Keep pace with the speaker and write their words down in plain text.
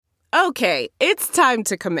Okay, it's time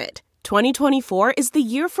to commit. 2024 is the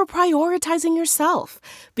year for prioritizing yourself.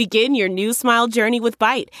 Begin your new smile journey with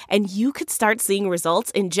Byte, and you could start seeing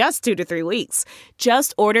results in just 2 to 3 weeks.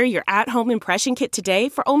 Just order your at-home impression kit today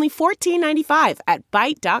for only $14.95 at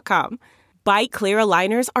Byte.com. Byte Clear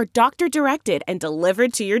aligners are doctor-directed and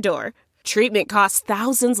delivered to your door. Treatment costs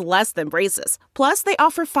thousands less than braces. Plus, they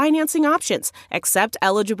offer financing options, accept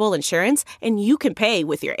eligible insurance, and you can pay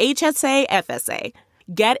with your HSA FSA.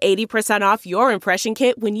 Get 80% off your impression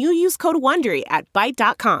kit when you use code WONDERY at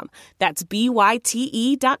Byte.com. That's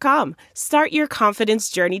BYTE.com. Start your confidence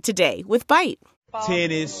journey today with Byte.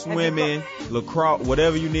 Tennis, swimming, lacrosse,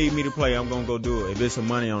 whatever you need me to play, I'm going to go do it. If there's some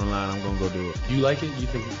money on the line, I'm going to go do it. You like it? You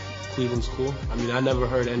think Cleveland's cool? I mean, I never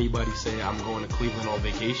heard anybody say I'm going to Cleveland on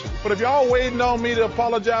vacation. But if y'all waiting on me to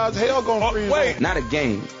apologize, hell gonna freeze. Wait. Not a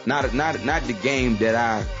game. Not the game that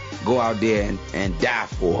I go out there and die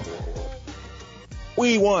for.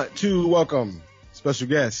 We want to welcome special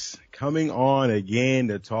guests coming on again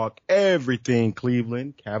to talk everything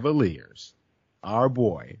Cleveland Cavaliers. Our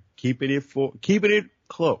boy, keeping it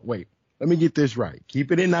close. Wait, let me get this right.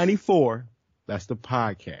 Keep It in 94. That's the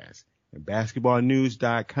podcast. And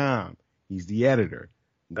basketballnews.com. He's the editor.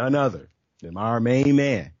 None other than our main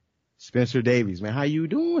man, Spencer Davies. Man, how you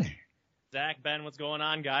doing? Zach, Ben, what's going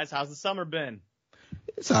on, guys? How's the summer been?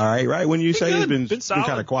 It's all right, right? When you say good. It's been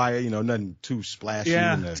kind of quiet, nothing too splashy.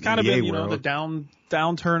 Yeah, in the it's kind of NBA been, world. the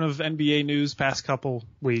downturn of NBA news past couple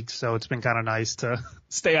weeks, so it's been kind of nice to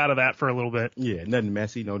stay out of that for a little bit. Yeah, nothing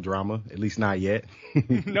messy, no drama, at least not yet.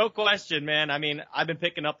 No question, man. I mean, I've been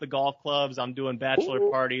picking up the golf clubs. I'm doing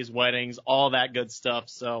bachelor parties, weddings, all that good stuff.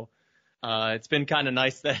 So it's been kind of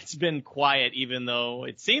nice that it's been quiet, even though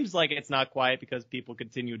it seems like it's not quiet because people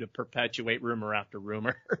continue to perpetuate rumor after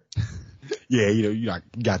rumor. Yeah, you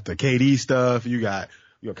got the KD stuff, you got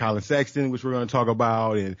Colin Sexton, which we're going to talk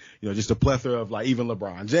about, and just a plethora of even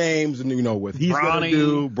LeBron James, and what he's going to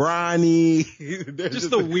do, Bronny.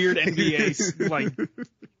 just the weird NBA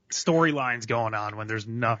storylines going on when there's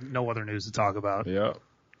no other news to talk about. Yeah.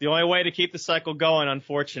 The only way to keep the cycle going,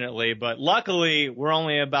 unfortunately, but luckily we're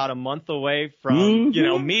only about a month away from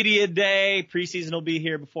media day. Preseason will be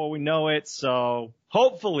here before we know it, so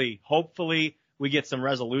hopefully we get some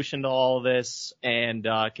resolution to all of this and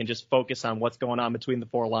can just focus on what's going on between the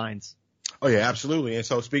four lines. Oh, yeah, absolutely. And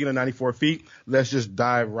so speaking of 94 feet, let's just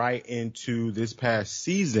dive right into this past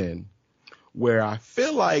season where I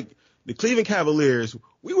feel like the Cleveland Cavaliers,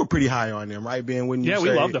 we were pretty high on them, right, Ben? We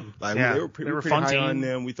loved them. They were pretty high on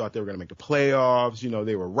them. We thought they were going to make the playoffs.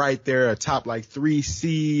 They were right there, a top 3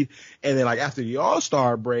 seed. And then after the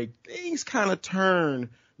All-Star break, things kind of turned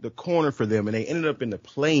the corner for them, and they ended up in the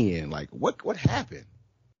play-in. What happened?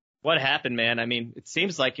 What happened, man? I mean, it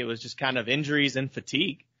seems like it was just kind of injuries and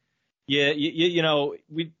fatigue.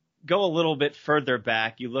 We go a little bit further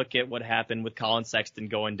back. You look at what happened with Colin Sexton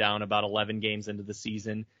going down about 11 games into the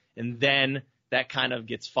season, and then that kind of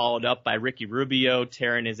gets followed up by Ricky Rubio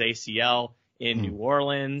tearing his ACL in New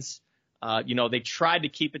Orleans. They tried to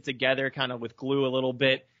keep it together kind of with glue a little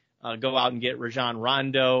bit, go out and get Rajon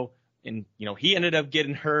Rondo. And, he ended up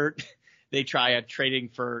getting hurt. They tried trading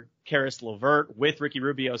for Karis LeVert with Ricky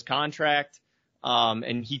Rubio's contract.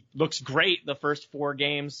 And he looks great the first 4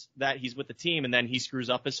 games that he's with the team, and then he screws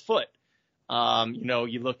up his foot.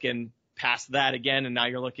 You look in past that again, and now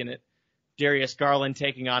you're looking at Darius Garland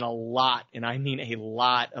taking on a lot, and I mean a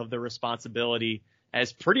lot of the responsibility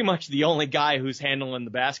as pretty much the only guy who's handling the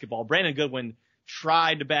basketball. Brandon Goodwin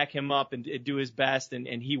tried to back him up and do his best,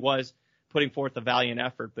 and he was putting forth a valiant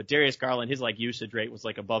effort, but Darius Garland, his usage rate was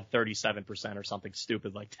above 37% or something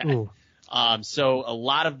stupid like that. So a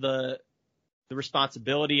lot of the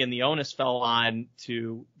responsibility and the onus fell on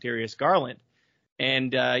to Darius Garland.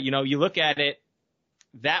 And, you look at it,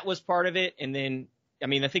 that was part of it. And then,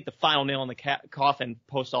 I think the final nail in the coffin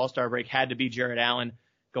post All-Star break had to be Jarrett Allen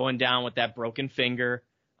going down with that broken finger.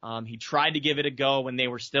 He tried to give it a go when they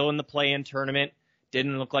were still in the play-in tournament.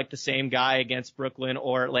 Didn't look like the same guy against Brooklyn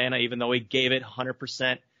or Atlanta, even though he gave it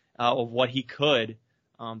 100% of what he could.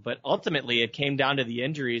 But ultimately, it came down to the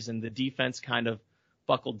injuries, and the defense kind of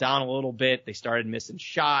buckled down a little bit. They started missing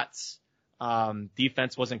shots.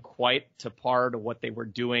 Defense wasn't quite to par to what they were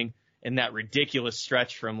doing in that ridiculous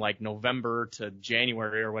stretch from November to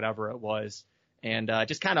January or whatever it was. And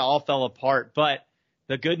just kind of all fell apart. But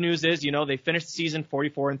the good news is, they finished the season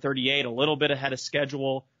 44-38, a little bit ahead of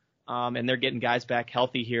schedule. And they're getting guys back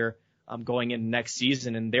healthy here going into next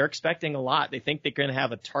season, and they're expecting a lot. They think they're going to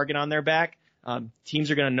have a target on their back. Teams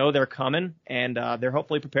are going to know they're coming, and they're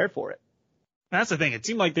hopefully prepared for it. That's the thing. It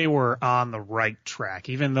seemed like they were on the right track,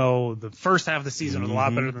 even though the first half of the season was a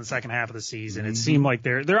lot better than the second half of the season. It seemed like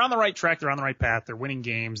they're on the right track. They're on the right path. They're winning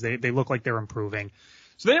games. They look like they're improving.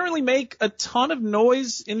 So they didn't really make a ton of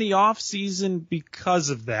noise in the off season because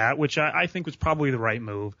of that, which I think was probably the right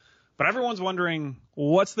move. But everyone's wondering,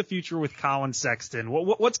 what's the future with Colin Sexton?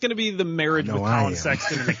 What's going to be the marriage with Colin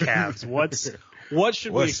Sexton and the Cavs? What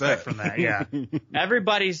should we expect from that? Yeah.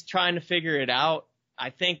 Everybody's trying to figure it out.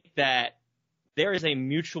 I think that there is a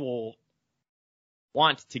mutual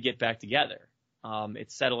want to get back together.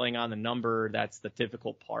 It's settling on the number. That's the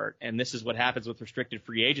difficult part. And this is what happens with restricted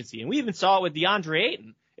free agency. And we even saw it with DeAndre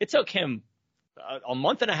Ayton. It took him a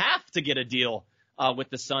month and a half to get a deal with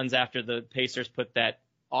the Suns after the Pacers put that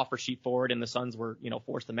offer sheet forward and the Suns were,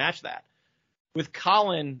 forced to match that. With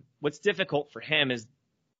Colin, what's difficult for him is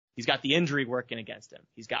he's got the injury working against him.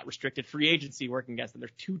 He's got restricted free agency working against him.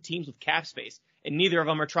 There's two teams with cap space, and neither of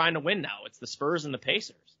them are trying to win now. It's the Spurs and the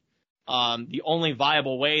Pacers. The only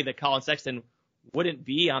viable way that Colin Sexton wouldn't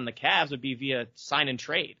be on the Cavs would be via sign and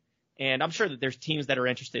trade. And I'm sure that there's teams that are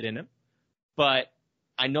interested in him, but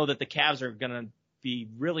I know that the Cavs are going to be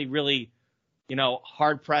really, really,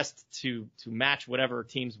 hard pressed to match whatever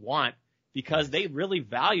teams want because they really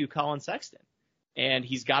value Colin Sexton. And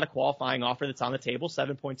he's got a qualifying offer that's on the table,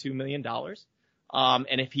 $7.2 million.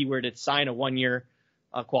 And if he were to sign a 1-year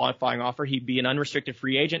qualifying offer, he'd be an unrestricted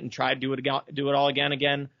free agent and try to do it all again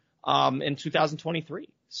in 2023.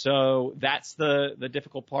 So that's the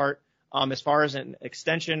difficult part. As far as an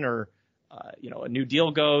extension or a new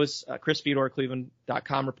deal goes, Chris Fedor,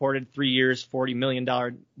 Cleveland.com reported 3 years, $40 million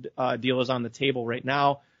deal is on the table right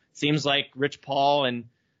now. Seems like Rich Paul and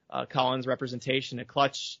Colin's representation at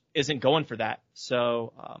Clutch isn't going for that.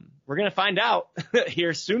 So we're going to find out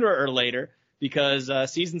here sooner or later because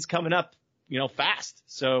season's coming up, fast.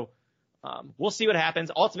 So we'll see what happens.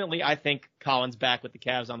 Ultimately, I think Colin's back with the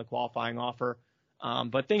Cavs on the qualifying offer,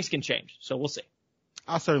 but things can change. So we'll see.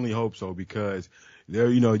 I certainly hope so because there,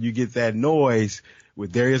 you get that noise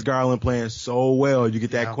with Darius Garland playing so well. You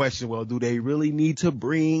get that question, well, do they really need to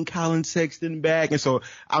bring Colin Sexton back? And so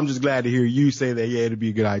I'm just glad to hear you say that, it'd be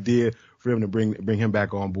a good idea for him to bring him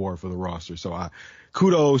back on board for the roster. So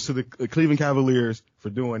kudos to the Cleveland Cavaliers for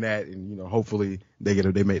doing that. And, hopefully they get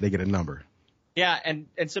a number. Yeah. And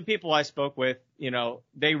some people I spoke with,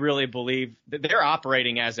 they really believe that they're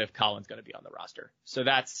operating as if Colin's going to be on the roster. So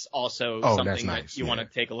that's also something that you want to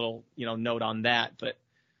take a little, note on that. But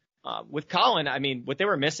with Colin, I mean, what they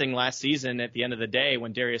were missing last season at the end of the day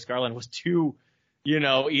when Darius Garland was too,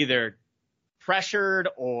 either pressured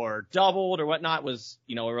or doubled or whatnot was,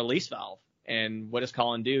 a release valve. And what does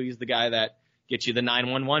Colin do? He's the guy that gets you the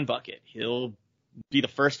 911 bucket. He'll be the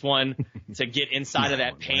first one to get inside of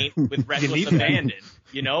that paint with reckless abandon,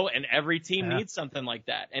 and every team needs something like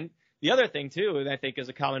that. And the other thing too, and I think is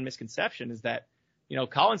a common misconception is that,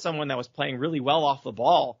 Colin's someone that was playing really well off the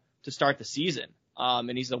ball to start the season.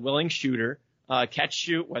 And he's a willing shooter, catch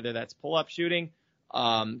shoot, whether that's pull up shooting.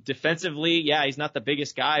 Defensively, he's not the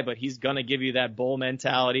biggest guy, but he's going to give you that bull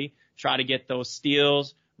mentality, try to get those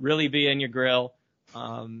steals, really be in your grill.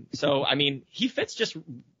 So, I mean, he fits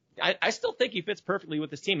I still think he fits perfectly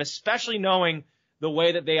with this team, especially knowing the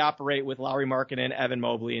way that they operate with Lauri Markkanen, Evan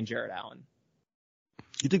Mobley, and Jarrett Allen.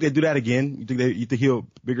 You think they do that again? You think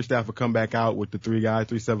Biggerstaff will come back out with the 3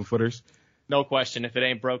 7-footers? No question. If it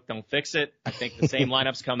ain't broke, don't fix it. I think the same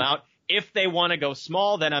lineups come out. If they want to go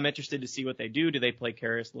small, then I'm interested to see what they do. Do they play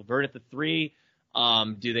Karis LeVert at the 3?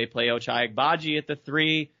 Do they play Ochai Agbaji at the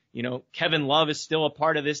 3? Kevin Love is still a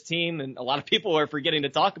part of this team, and a lot of people are forgetting to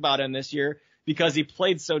talk about him this year because he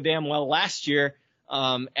played so damn well last year.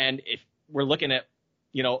 And if we're looking at,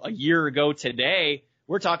 a year ago today,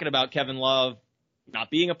 we're talking about Kevin Love not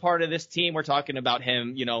being a part of this team. We're talking about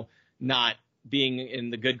him, not being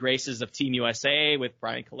in the good graces of Team USA with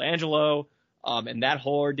Brian Colangelo, and that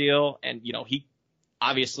whole ordeal. And, he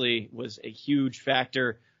obviously was a huge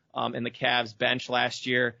factor, in the Cavs bench last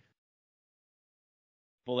year.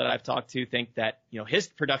 People that I've talked to think that, his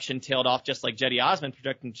production tailed off just like Cedi Osman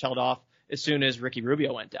production tailed off as soon as Ricky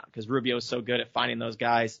Rubio went down, because Rubio is so good at finding those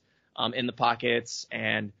guys, in the pockets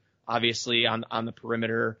and obviously on the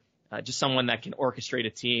perimeter, just someone that can orchestrate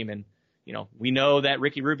a team. And, we know that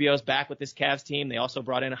Ricky Rubio is back with this Cavs team. They also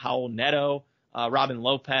brought in Raul Neto, Robin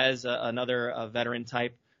Lopez, another veteran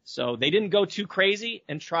type. So they didn't go too crazy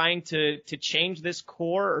in trying to change this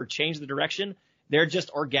core or change the direction. They're just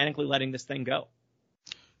organically letting this thing go.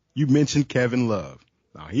 You mentioned Kevin Love.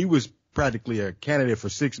 Now, he was practically a candidate for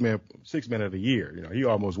six man of the year. He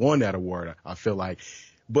almost won that award, I feel like.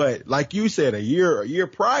 But like you said, a year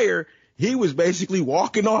prior, he was basically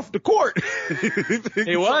walking off the court.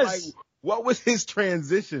 He was. What was his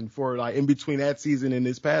transition for like in between that season and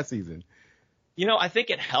this past season? I think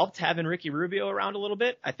it helped having Ricky Rubio around a little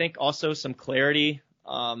bit. I think also some clarity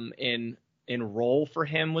in role for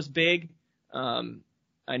him was big.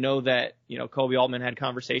 I know that, Kobe Altman had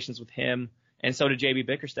conversations with him, and so did JB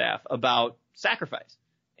Bickerstaff, about sacrifice.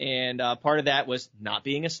 And part of that was not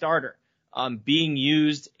being a starter, being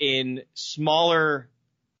used in smaller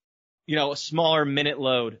minute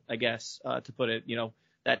load, I guess, to put it,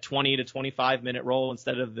 that 20 to 25 minute role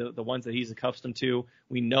instead of the ones that he's accustomed to.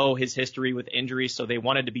 We know his history with injuries, so they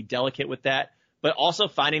wanted to be delicate with that, but also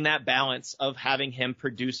finding that balance of having him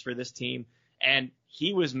produce for this team. And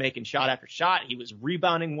he was making shot after shot. He was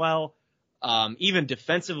rebounding well. Even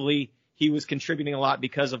defensively, he was contributing a lot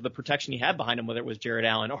because of the protection he had behind him, whether it was Jared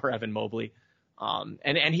Allen or Evan Mobley.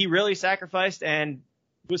 And he really sacrificed and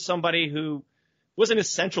was somebody who was an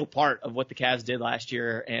essential part of what the Cavs did last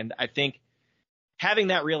year. And I think having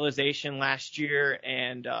that realization last year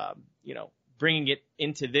and, bringing it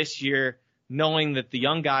into this year, knowing that the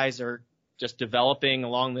young guys are just developing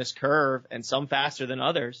along this curve and some faster than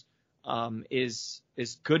others, is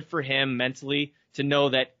good for him mentally to know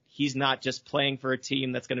that he's not just playing for a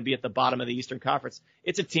team that's going to be at the bottom of the Eastern Conference.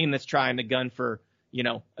 It's a team that's trying to gun for,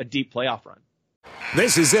 a deep playoff run.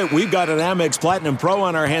 This is it. We've got an Amex Platinum Pro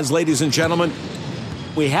on our hands, ladies and gentlemen.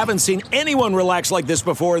 We haven't seen anyone relax like this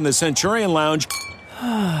before in the Centurion Lounge.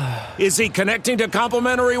 Is he connecting to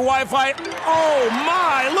complimentary Wi-Fi? Oh,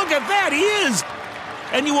 my. Look at that. He is.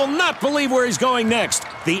 And you will not believe where he's going next.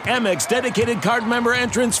 The Amex dedicated card member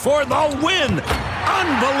entrance for the win.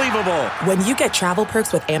 Unbelievable. When you get travel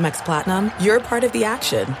perks with Amex Platinum, you're part of the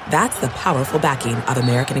action. That's the powerful backing of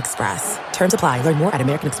American Express. Terms apply. Learn more at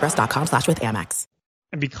americanexpress.com/withAmex.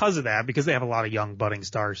 And because of that, because they have a lot of young budding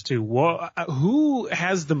stars too, who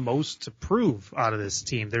has the most to prove out of this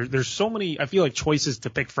team? There's so many, I feel like, choices to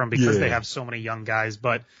pick from because they have so many young guys.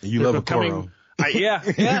 But you love Okoro. Yeah,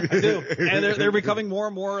 I do. And they're becoming more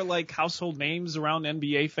and more like household names around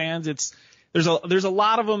NBA fans. There's a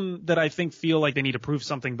lot of them that I think feel like they need to prove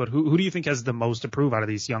something. But who do you think has the most to prove out of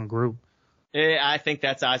this young group? I think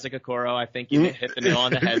that's Isaac Okoro. I think you hit the nail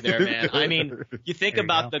on the head there, man. I mean, you think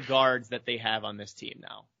about the guards that they have on this team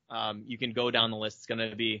now. You can go down the list. It's going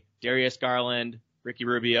to be Darius Garland, Ricky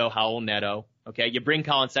Rubio, Howell Neto. Okay, you bring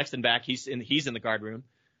Colin Sexton back. He's in the guard room.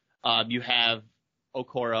 You have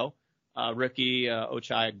Okoro, rookie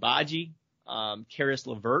Ochai Agbaji. Karis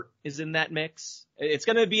LeVert is in that mix. It's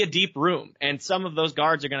going to be a deep room, and some of those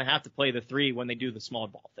guards are going to have to play the three when they do the small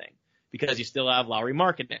ball thing because you still have Lauri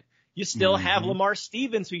Markkanen. You still have Lamar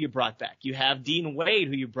Stevens, who you brought back. You have Dean Wade,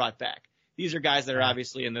 who you brought back. These are guys that are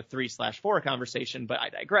obviously in the 3/4 conversation, but I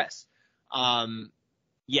digress. I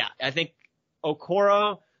think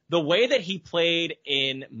Okoro, the way that he played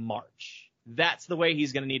in March, that's the way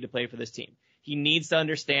he's going to need to play for this team. He needs to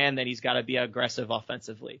understand that he's got to be aggressive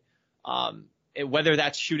offensively. Whether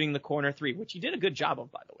that's shooting the corner three, which he did a good job of,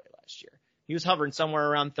 by the way, last year. He was hovering somewhere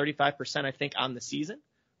around 35%, I think, on the season.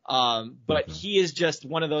 But he is just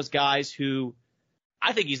one of those guys who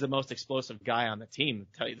I think he's the most explosive guy on the team,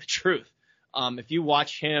 to tell you the truth. If you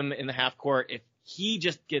watch him in the half court, if he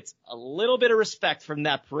just gets a little bit of respect from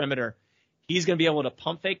that perimeter, he's going to be able to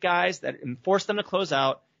pump fake guys and force them to close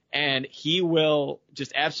out, and he will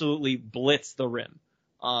just absolutely blitz the rim.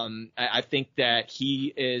 I think that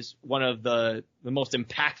he is one of the most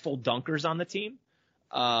impactful dunkers on the team.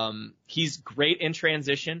 He's great in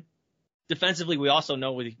transition. Defensively, we also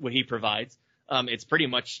know what he provides. It's pretty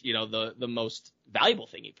much, the most valuable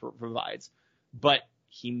thing he provides. But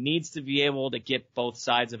he needs to be able to get both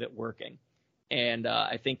sides of it working. And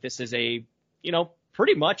I think this is a,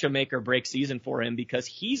 pretty much a make or break season for him because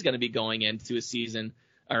he's going to be going into a season,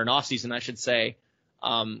 or an off season, I should say,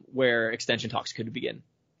 where extension talks could begin.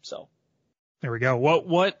 So there we go.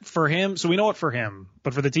 What for him? So we know what for him,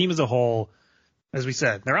 but for the team as a whole, as we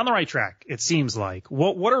said, they're on the right track, it seems like.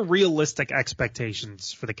 What are realistic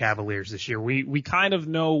expectations for the Cavaliers this year? We kind of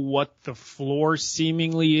know what the floor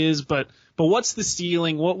seemingly is, but what's the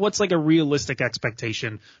ceiling? What's like a realistic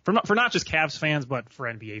expectation for not just Cavs fans, but for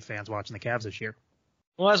NBA fans watching the Cavs this year?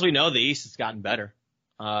 Well, as we know, the East has gotten better.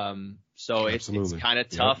 So it's kind of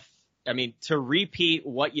tough. Yep. I mean, to repeat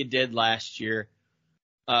what you did last year,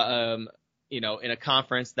 in a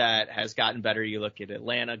conference that has gotten better, you look at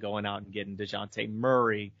Atlanta going out and getting DeJounte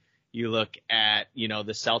Murray. You look at, the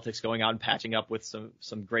Celtics going out and patching up with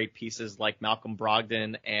some great pieces like Malcolm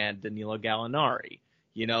Brogdon and Danilo Gallinari.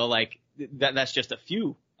 That's just a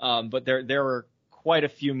few. But there were quite a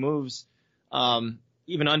few moves,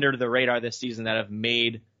 even under the radar this season that have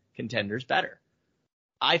made contenders better.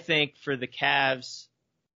 I think for the Cavs,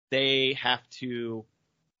 they have to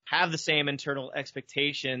have the same internal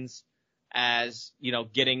expectations as,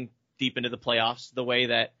 getting deep into the playoffs, the way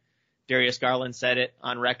that Darius Garland said it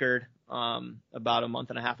on record about a month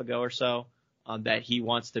and a half ago or so, that he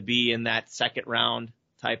wants to be in that second round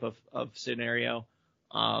type of scenario.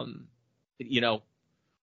 I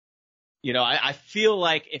feel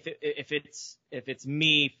like if it's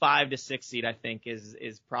me, 5 to 6 seed, I think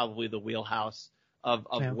is probably the wheelhouse of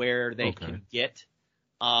where they can get.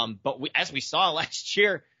 But as we saw last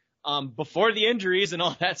year, before the injuries and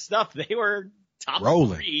all that stuff, they were top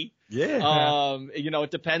rolling. 3. Yeah.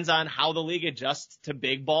 It depends on how the league adjusts to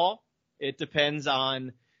big ball. It depends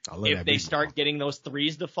on if they start getting those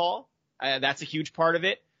threes to fall. That's a huge part of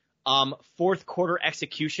it. Fourth quarter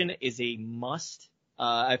execution is a must.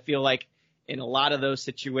 I feel like in a lot of those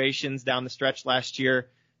situations down the stretch last year,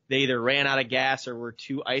 they either ran out of gas or were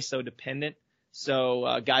too ISO dependent.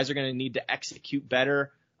 So guys are going to need to execute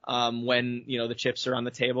better when the chips are on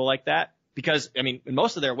the table like that. Because, in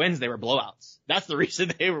most of their wins, they were blowouts. That's the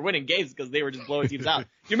reason they were winning games, because they were just blowing teams out. Do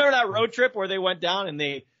you remember that road trip where they went down and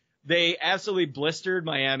they absolutely blistered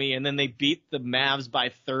Miami, and then they beat the Mavs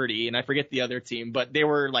by 30, and I forget the other team, but they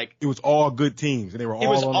were like... It was all good teams, and they were all on the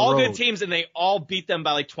road. It was all good teams, and they all beat them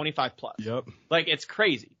by like 25 plus. Yep. Like, it's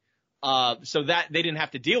crazy. So that they didn't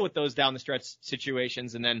have to deal with those down the stretch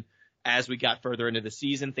situations, and then as we got further into the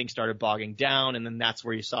season, things started bogging down, and then that's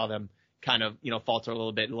where you saw them kind of, falter a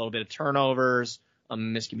little bit of turnovers,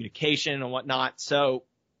 miscommunication and whatnot. So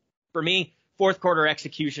for me, fourth quarter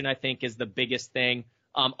execution, I think, is the biggest thing.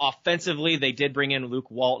 Offensively, they did bring in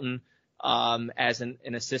Luke Walton as an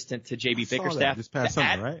assistant to JB Bickerstaff this past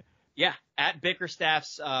summer, right? Yeah, at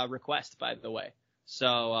Bickerstaff's request, by the way.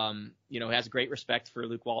 So has great respect for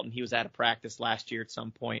Luke Walton. He was at a practice last year at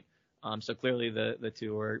some point. So clearly the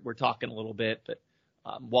two were talking a little bit, but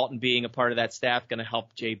Walton being a part of that staff going to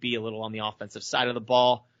help JB a little on the offensive side of the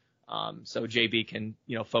ball. So JB can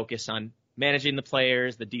focus on managing the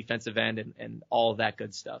players, the defensive end, and all of that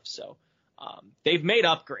good stuff. So they've made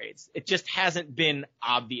upgrades. It just hasn't been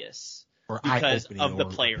obvious because of the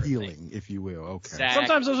player thing, if you will. Okay. Exactly.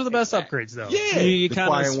 Sometimes those are the best upgrades, though. Yeah. You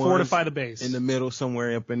kind of fortify the base. In the middle,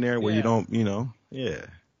 somewhere up in there where you don't, yeah.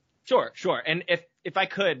 Sure. And if I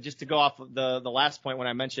could, just to go off of the last point when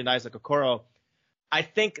I mentioned Isaac Okoro, I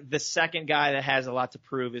think the second guy that has a lot to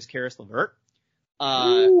prove is Karis LeVert.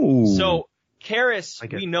 So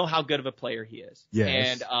Karis, we know how good of a player he is.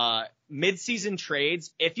 Yes. And mid-season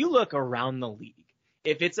trades, if you look around the league,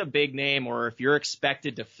 if it's a big name or if you're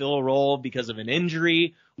expected to fill a role because of an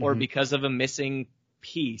injury or because of a missing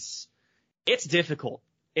piece, it's difficult.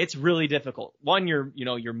 It's really difficult. One, you're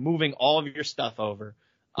moving all of your stuff over.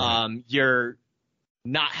 You're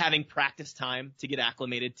not having practice time to get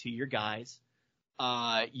acclimated to your guys.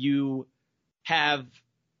 You have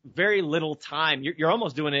very little time. You're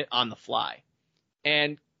almost doing it on the fly.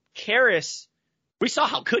 And Karis, we saw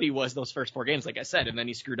how good he was those first 4 games, like I said, and then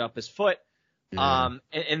he screwed up his foot. Yeah.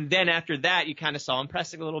 And then after that, you kind of saw him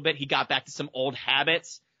pressing a little bit. He got back to some old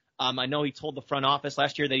habits. I know he told the front office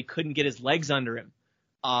last year that he couldn't get his legs under him.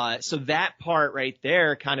 So that part right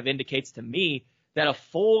there kind of indicates to me that a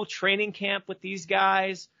full training camp with these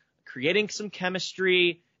guys, creating some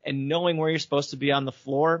chemistry and knowing where you're supposed to be on the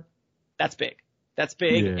floor, that's big. That's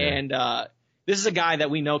big. Yeah. And this is a guy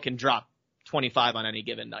that we know can drop 25 on any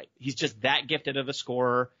given night. He's just that gifted of a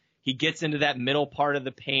scorer. He gets into that middle part of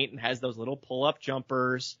the paint and has those little pull-up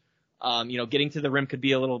jumpers. Getting to the rim could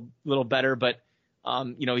be a little better, but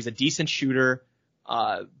he's a decent shooter.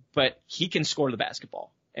 But he can score the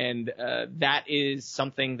basketball. And that is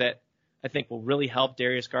something that I think will really help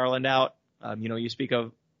Darius Garland out. You speak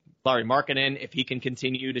of Lauri Markkanen. If he can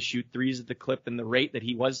continue to shoot threes at the clip and the rate that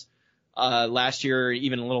he was last year, or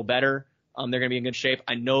even a little better, they're going to be in good shape.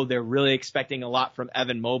 I know they're really expecting a lot from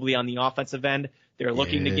Evan Mobley on the offensive end. They're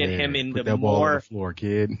looking to get him into that more. Ball on the floor,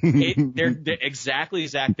 kid. They're exactly,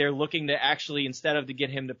 Zach. They're looking to actually, instead of to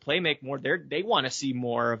get him to play make more, they want to see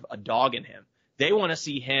more of a dog in him. They want to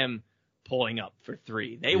see him pulling up for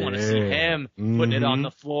 3. They want to see him putting it on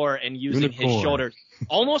the floor and using his shoulders.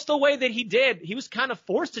 Almost the way that he did. He was kind of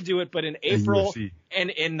forced to do it, but in April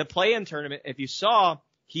and in the play-in tournament, if you saw,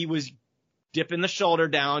 he was dipping the shoulder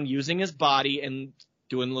down, using his body and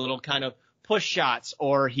doing little kind of push shots,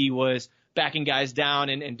 or he was backing guys down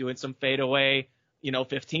and doing some fadeaway,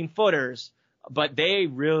 15-footers. But they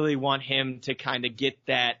really want him to kind of get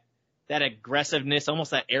that aggressiveness,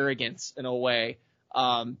 almost that arrogance in a way,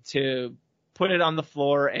 to put it on the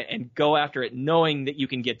floor and go after it, knowing that you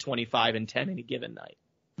can get 25 and 10 any given night.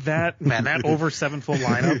 that over 7-foot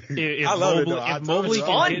lineup. I love it, though. If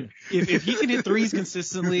Mobley if he can hit threes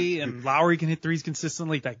consistently and Lowry can hit threes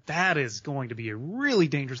consistently, that is going to be a really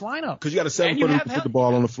dangerous lineup. Because you got a 7-footer who can put the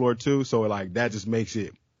ball on the floor too, so like that just makes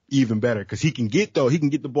it even better. Because he can get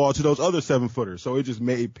the ball to those other 7-footers, so it just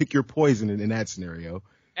may pick your poison in that scenario.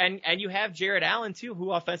 And you have Jarrett Allen too,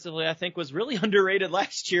 who offensively I think was really underrated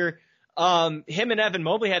last year. Him and Evan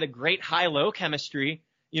Mobley had a great high-low chemistry.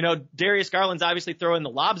 You know, Darius Garland's obviously throwing the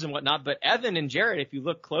lobs and whatnot, but Evan and Jarrett, if you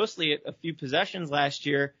look closely at a few possessions last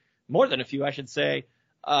year, more than a few, I should say,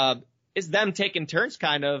 is them taking turns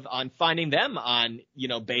kind of on finding them on, you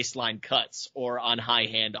know, baseline cuts or on high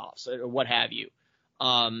handoffs or what have you.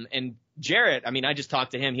 And Jarrett, I mean, I just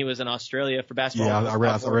talked to him. He was in Australia for basketball. Yeah, I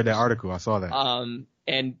read that article. I saw that.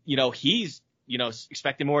 And, you know, he's, you know,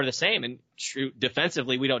 expecting more of the same. And true,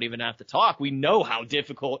 defensively, we don't even have to talk. We know how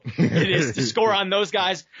difficult it is to score on those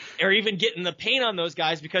guys or even get in the paint on those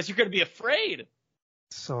guys because you're going to be afraid.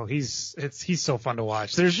 So he's so fun to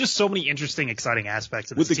watch. There's just so many interesting, exciting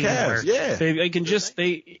aspects of this team. With the Cavs, yeah. They can just,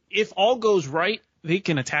 if all goes right, they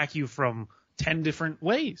can attack you from 10 different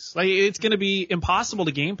ways. Like, it's going to be impossible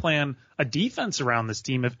to game plan a defense around this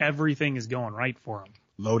team if everything is going right for them.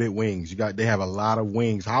 Loaded wings. They have a lot of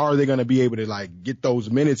wings. How are they going to be able to like get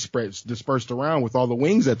those minutes dispersed around with all the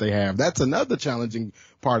wings that they have? That's another challenging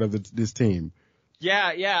part of this team.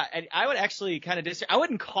 Yeah. And I would actually kind of disagree. I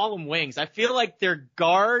wouldn't call them wings. I feel like they're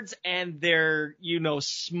guards and they're, you know,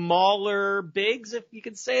 smaller bigs, if you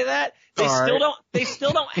could say that. They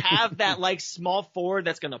still don't have that like small forward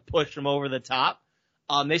that's going to push them over the top.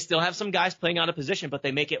 They still have some guys playing out of position, but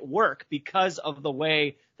they make it work because of the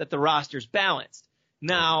way that the roster's balanced.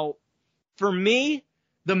 Now, for me,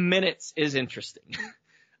 the minutes is interesting.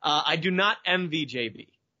 I do not envy JB.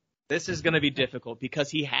 This is going to be difficult because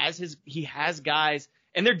he has guys,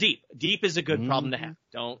 and they're deep. Deep is a good problem to have.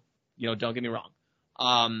 Don't get me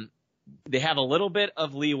wrong. They have a little bit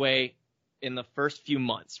of leeway in the first few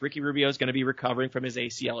months. Ricky Rubio is going to be recovering from his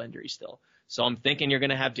ACL injury still. So I'm thinking you're going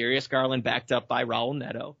to have Darius Garland backed up by Raul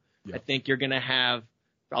Neto. Yep. I think you're going to have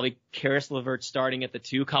probably Karis LeVert starting at the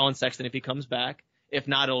 2, Colin Sexton if he comes back. If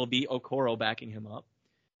not, it'll be Okoro backing him up.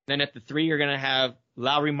 Then at the 3, you're going to have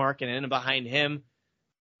Lowry Markkanen, and behind him,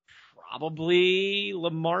 probably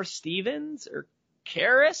Lamar Stevens or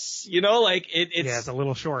Karis. You know, like it's a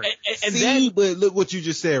little short. But look what you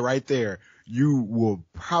just said right there. You will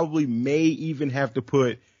probably may even have to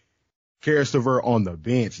put Karis LeVert on the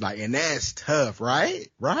bench, and that's tough, right?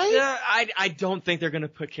 Right? Yeah, I don't think they're going to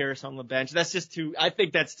put Karis on the bench. That's just I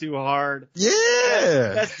think that's too hard.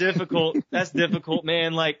 Yeah. That's difficult. That's difficult,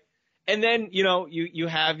 man. And then, you know, you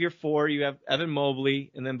have your 4, you have Evan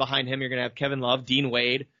Mobley, and then behind him, you're going to have Kevin Love, Dean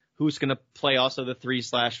Wade, who's going to play also the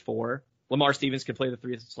 3/4. Lamar Stevens can play the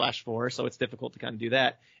 3/4, so it's difficult to kind of do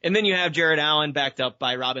that. And then you have Jarrett Allen backed up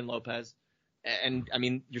by Robin Lopez. And I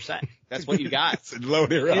mean, you're set. That's what you got. It's a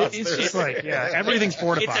loaded roster. It's just everything's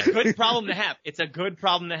fortified. It's a good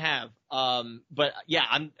problem to have. But yeah,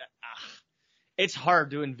 it's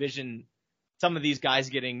hard to envision some of these guys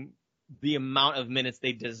getting the amount of minutes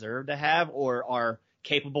they deserve to have or are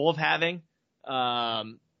capable of having.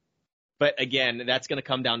 But again, that's going to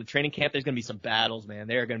come down to training camp. There's going to be some battles, man.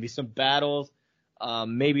 There are going to be some battles.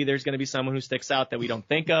 Maybe there's going to be someone who sticks out that we don't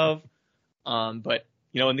think of. But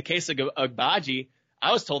you know, in the case of Agbaji,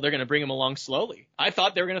 I was told they're going to bring him along slowly. I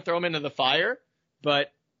thought they were going to throw him into the fire,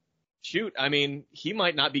 but shoot, I mean, he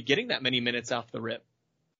might not be getting that many minutes off the rip.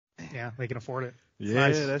 Yeah, they can afford it. Yeah,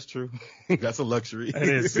 nice. That's true. That's a luxury. It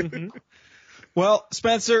is. Well,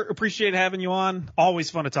 Spencer, appreciate having you on. Always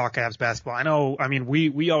fun to talk Cavs basketball.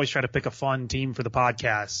 We always try to pick a fun team for the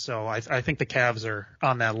podcast, so I think the Cavs are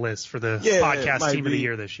on that list for the podcast team of the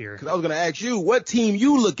year this year. Because I was going to ask you, what team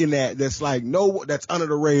you looking at that's that's under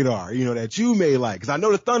the radar, you know, that you may like? Because I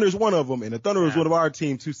know the Thunder's one of them, and the Thunder was one of our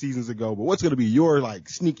teams 2 seasons ago, but what's going to be your,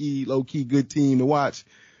 sneaky, low-key good team to watch?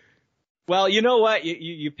 Well, you know what?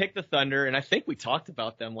 You picked the Thunder, and I think we talked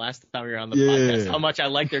about them last time we were on the podcast, how much I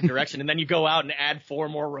like their direction. And then you go out and add 4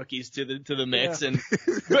 more rookies to the mix. And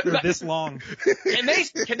they're this long.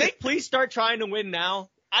 Can they please start trying to win now?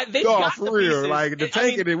 They've got for real. The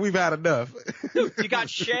tanking it, we've had enough. Dude, you got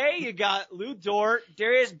Shea, you got Lou Dort,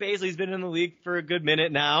 Darius Baisley's been in the league for a good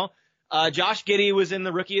minute now. Josh Giddey was in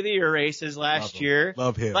the Rookie of the Year races last year.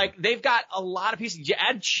 Love him. They've got a lot of pieces. You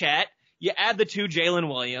add Chet, you add the 2 Jalen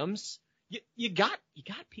Williams. You got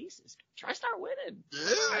pieces. Try to start winning.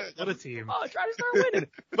 Yeah, what a team. Oh, try to start winning.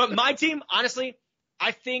 But my team, honestly,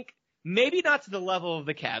 I think maybe not to the level of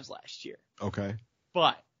the Cavs last year. Okay.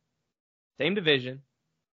 But same division,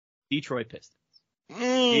 Detroit Pistons.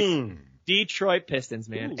 Detroit Pistons,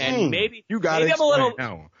 man. And maybe you got maybe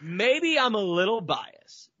it. Maybe I'm a little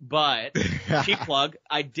biased, but cheap plug.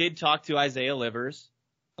 I did talk to Isaiah Livers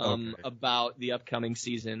about the upcoming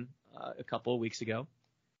season a couple of weeks ago,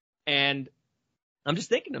 and I'm just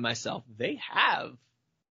thinking to myself, they have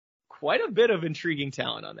quite a bit of intriguing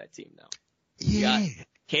talent on that team now. Yeah.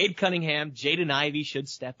 Cade Cunningham, Jaden Ivey should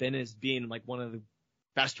step in as being like one of the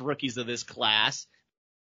best rookies of this class.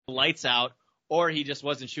 Lights out, or he just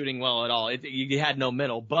wasn't shooting well at all. You had no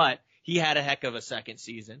middle, but he had a heck of a second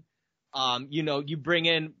season. You bring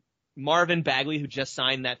in Marvin Bagley, who just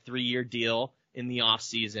signed that 3-year deal in the off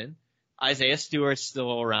season. Isaiah Stewart's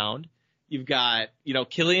still around. You've got,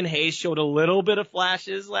 Killian Hayes showed a little bit of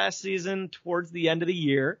flashes last season towards the end of the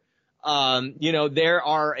year. There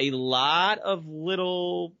are a lot of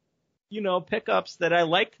little, pickups that I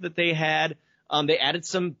liked that they had. They added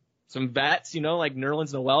some vets, like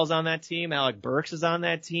Nerlens Noel's on that team. Alec Burks is on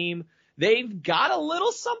that team. They've got a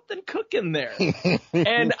little something cooking there.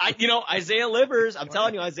 And Isaiah Livers, I'm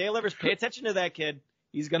telling you, Isaiah Livers, pay attention to that kid.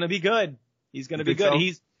 He's going to be good. He's going to be good.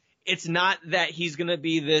 So? It's not that he's going to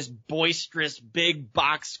be this boisterous, big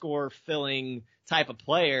box score filling type of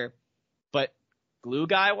player, but glue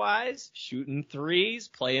guy wise, shooting threes,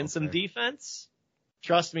 playing some defense.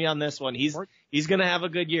 Trust me on this one. He's going to have a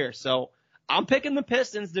good year. So I'm picking the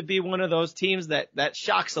Pistons to be one of those teams that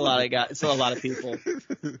shocks a lot of people.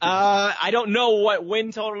 I don't know what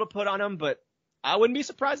win total to put on them, but I wouldn't be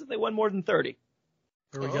surprised if they won more than 30.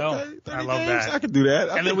 There we go. I love games? that. I could do that.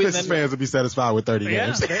 I think Pistons fans would be satisfied with 30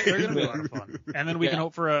 games. They're going to be a lot of fun. And then we can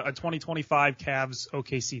hope for a 2025 Cavs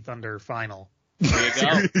OKC Thunder final.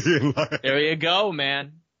 There you go. There you go,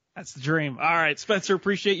 man. That's the dream. All right, Spencer,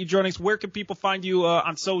 appreciate you joining us. Where can people find you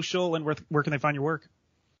on social, and where can they find your work?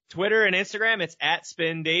 Twitter and Instagram, it's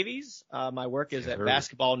 @SpinDavies. My work is at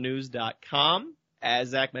basketballnews.com. As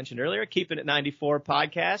Zach mentioned earlier, Keeping It 94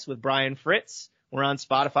 podcast with Brian Fritz. We're on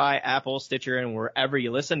Spotify, Apple, Stitcher, and wherever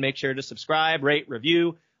you listen. Make sure to subscribe, rate,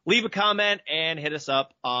 review, leave a comment, and hit us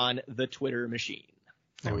up on the Twitter machine.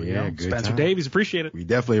 There we go. Spencer Davies, appreciate it. We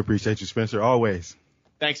definitely appreciate you, Spencer, always.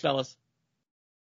 Thanks, fellas.